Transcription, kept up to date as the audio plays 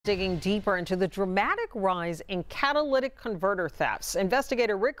Digging deeper into the dramatic rise in catalytic converter thefts.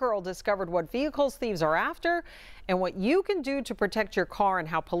 Investigator Rick Earle discovered what vehicles thieves are after and what you can do to protect your car and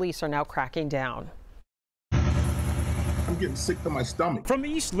how police are now cracking down. I'm getting sick to my stomach. From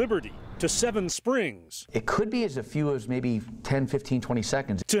East Liberty to Seven Springs. It could be as few as maybe 10, 15, 20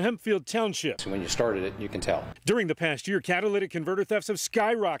 seconds. To Hempfield Township. When you started it, you can tell. During the past year, catalytic converter thefts have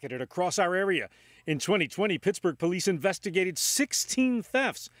skyrocketed across our area. In 2020, Pittsburgh police investigated 16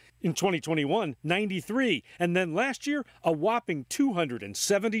 thefts. In 2021, 93. And then last year, a whopping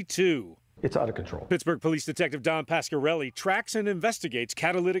 272. It's out of control. Pittsburgh Police Detective Don Pasquarelli tracks and investigates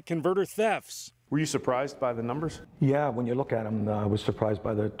catalytic converter thefts. Were you surprised by the numbers? Yeah, when you look at them, I was surprised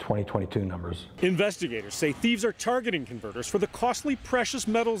by the 2022 numbers. Investigators say thieves are targeting converters for the costly precious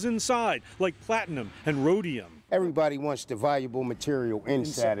metals inside, like platinum and rhodium. Everybody wants the valuable material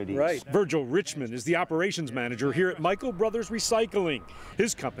inside of these. Right. Virgil Richmond is the operations manager here at Michael Brothers Recycling.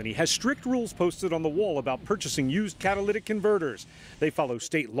 His company has strict rules posted on the wall about purchasing used catalytic converters. They follow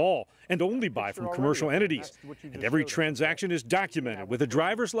state law and only buy from commercial entities. And every transaction is documented with a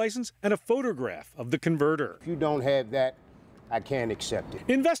driver's license and a photograph of the converter. If you don't have that, I can't accept it.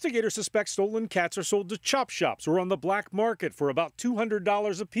 Investigators suspect stolen cats are sold to chop shops or on the black market for about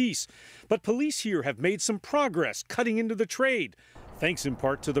 $200 a piece. But police here have made some progress cutting into the trade, thanks in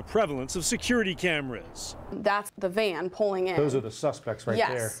part to the prevalence of security cameras. That's the van pulling in. Those are the suspects right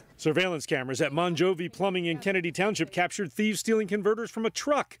there. Surveillance cameras at Monjovi Plumbing in Kennedy Township captured thieves stealing converters from a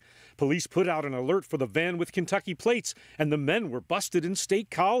truck. Police put out an alert for the van with Kentucky plates, and the men were busted in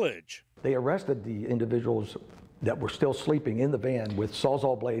State College. They arrested the individuals that were still sleeping in the van with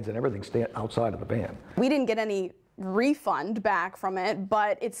Sawzall blades and everything outside of the van. We didn't get any refund back from it,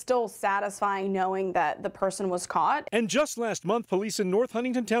 but it's still satisfying knowing that the person was caught. And just last month, police in North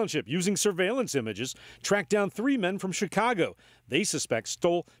Huntington Township, using surveillance images, tracked down 3 men from Chicago. They suspect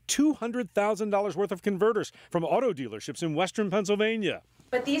stole $200,000 worth of converters from auto dealerships in western Pennsylvania.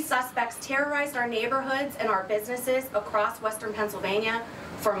 But these suspects terrorized our neighborhoods and our businesses across western Pennsylvania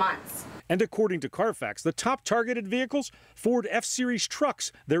for months. And according to Carfax, the top targeted vehicles, Ford F-Series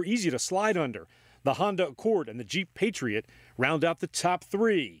trucks. They're easy to slide under. The Honda Accord and the Jeep Patriot round out the top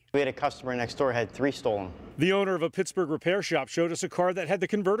 3. We had a customer next door had 3 stolen. The owner of a Pittsburgh repair shop showed us a car that had the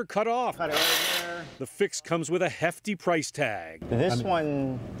converter cut off. Cut it right there. The fix comes with a hefty price tag. This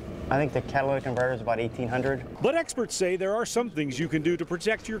one, I think the catalytic converter is about $1,800. But experts say there are some things you can do to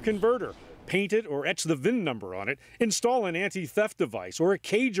protect your converter. Paint it or etch the VIN number on it, install an anti-theft device or a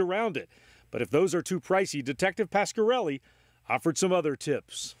cage around it. But if those are too pricey, Detective Pasquarelli offered some other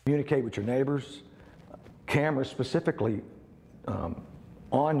tips. Communicate with your neighbors, cameras specifically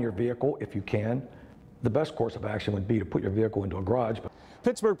on your vehicle if you can. The best course of action would be to put your vehicle into a garage.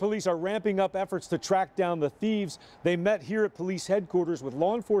 Pittsburgh police are ramping up efforts to track down the thieves. They met here at police headquarters with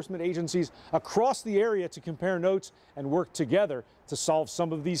law enforcement agencies across the area to compare notes and work together to solve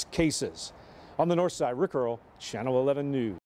some of these cases. On the north side, Rick Earle, Channel 11 News.